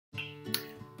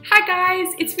Hi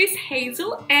guys, it's Miss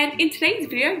Hazel, and in today's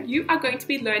video you are going to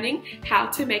be learning how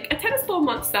to make a tennis ball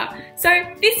monster. So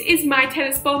this is my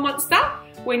tennis ball monster.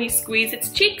 When you squeeze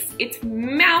its cheeks, its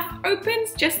mouth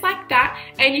opens just like that,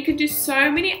 and you can do so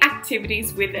many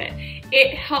activities with it.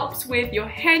 It helps with your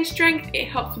hand strength, it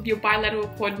helps with your bilateral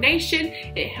coordination,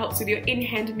 it helps with your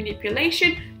in-hand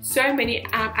manipulation, so many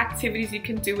activities you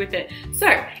can do with it. So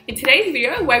in today's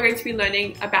video we're going to be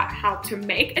learning about how to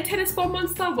make a tennis ball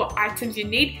monster, what items you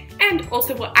need, and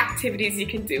also what activities you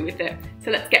can do with it.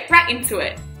 So let's get right into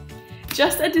it.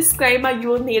 Just a disclaimer, you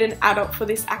will need an adult for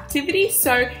this activity,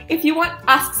 so if you want,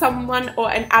 ask someone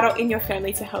or an adult in your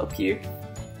family to help you.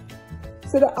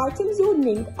 So the items you'll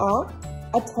need are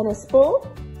a tennis ball,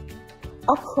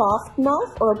 a craft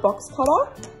knife or a box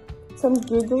cutter, some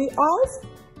googly eyes,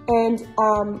 and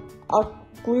a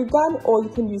glue gun, or you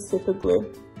can use super glue.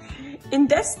 In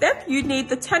this step, you need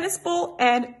the tennis ball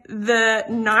and the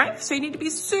knife, so you need to be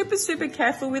super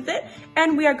careful with it,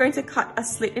 and we are going to cut a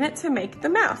slit in it to make the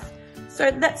mouth. So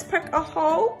let's poke a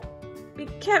hole. Be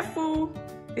careful,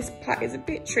 this part is a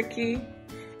bit tricky.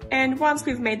 And once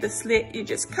we've made the slit, you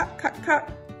just cut.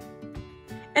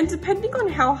 And depending on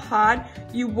how hard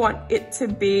you want it to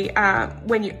be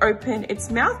when you open its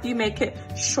mouth, you make it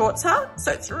shorter,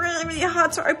 so it's really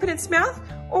hard to open its mouth,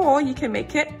 or you can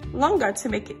make it longer to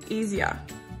make it easier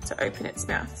to open its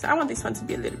mouth. So I want this one to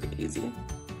be a little bit easy.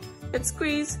 Let's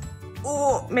squeeze,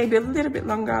 or maybe a little bit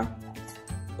longer.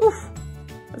 Oof.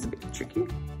 That's a bit tricky.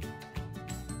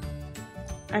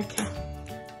 Okay,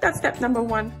 that's step number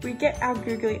one. We get our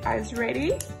googly eyes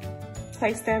ready,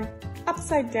 place them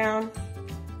upside down.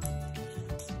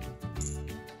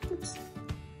 Oops.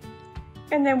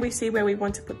 And then we see where we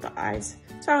want to put the eyes.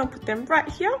 So I'm gonna put them right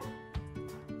here.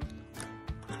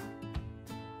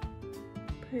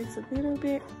 Place a little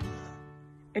bit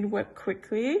and work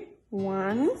quickly.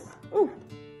 One, ooh.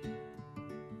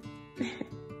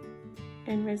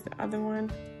 And where's the other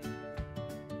one?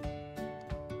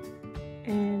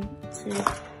 And two,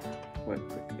 work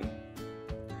quickly.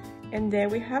 And there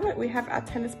we have it. We have our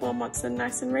tennis ball monster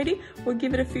nice and ready. We'll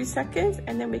give it a few seconds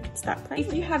and then we can start playing.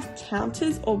 If you have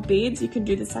counters or beads, you can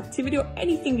do this activity, or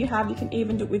anything you have. You can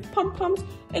even do it with pom-poms,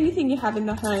 anything you have in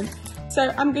the home.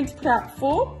 So I'm going to put out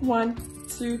 4. 1,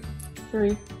 2,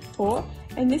 3, 4.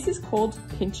 And this is called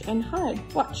pinch and hide.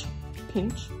 Watch.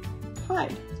 Pinch,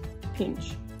 hide,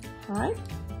 pinch, hide,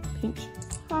 pinch,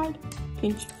 hide,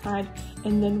 pinch, hide.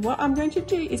 And then what I'm going to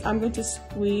do is I'm going to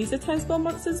squeeze the tennis ball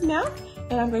monster's mouth,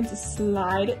 and I'm going to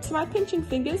slide it to my pinching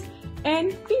fingers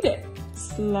and feed it.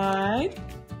 Slide,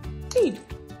 feed,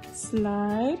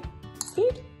 slide,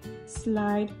 feed,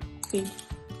 slide, feed.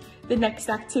 The next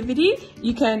activity,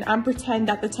 you can pretend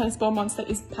that the tennis ball monster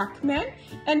is Pac-Man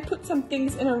and put some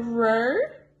things in a row,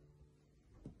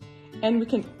 and we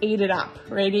can eat it up.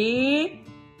 Ready?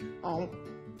 Oh,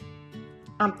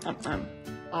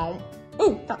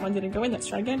 that one didn't go in. Let's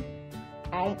try again.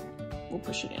 We'll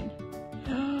push it in.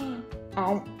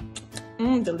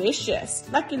 Delicious.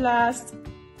 Lucky last.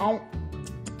 And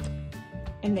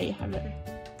there you have it.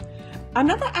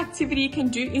 Another activity you can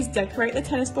do is decorate the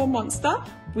tennis ball monster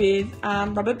with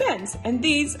rubber bands, and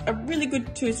these are really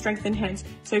good to strengthen hands.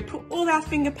 So put all our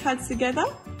finger pads together,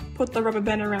 put the rubber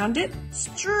band around it,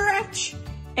 stretch,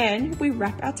 and we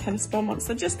wrap our tennis ball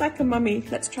monster just like a mummy.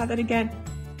 Let's try that again.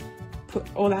 Put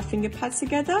all our finger pads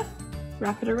together,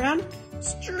 wrap it around,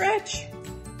 stretch,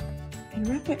 and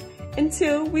wrap it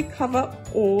until we cover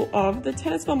all of the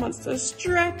tennis ball monster.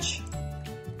 Stretch.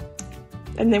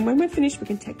 And then when we're finished, we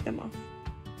can take them off.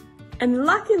 And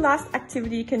lucky last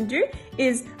activity you can do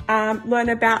is learn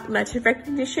about letter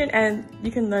recognition, and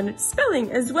you can learn spelling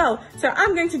as well. So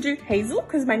I'm going to do Hazel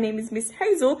because my name is Miss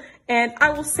Hazel, and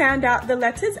I will sound out the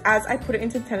letters as I put it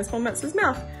into the tennis ball monster's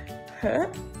mouth. H,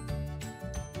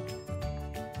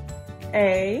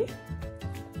 A,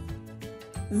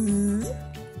 Z,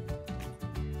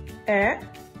 E,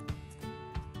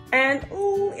 and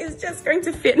it's just going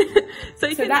to fit.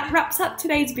 So that wraps up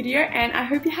today's video, and I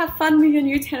hope you have fun with your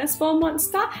new tennis ball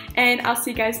monster, and I'll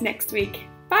see you guys next week.